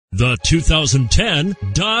The 2010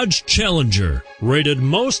 Dodge Challenger, rated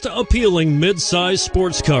most appealing mid-size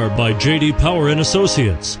sports car by J.D. Power and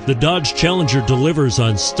Associates. The Dodge Challenger delivers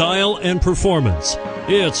on style and performance.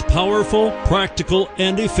 It's powerful, practical,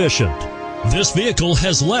 and efficient. This vehicle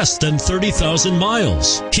has less than 30,000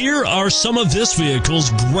 miles. Here are some of this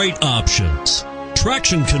vehicle's great options: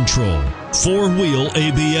 traction control, 4-wheel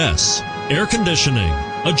ABS, air conditioning,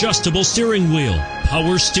 adjustable steering wheel,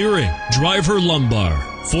 power steering, driver lumbar,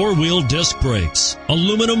 4-wheel disc brakes,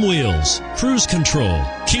 aluminum wheels, cruise control,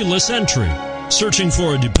 keyless entry. Searching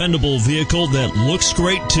for a dependable vehicle that looks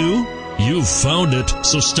great too? You've found it,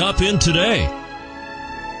 so stop in today.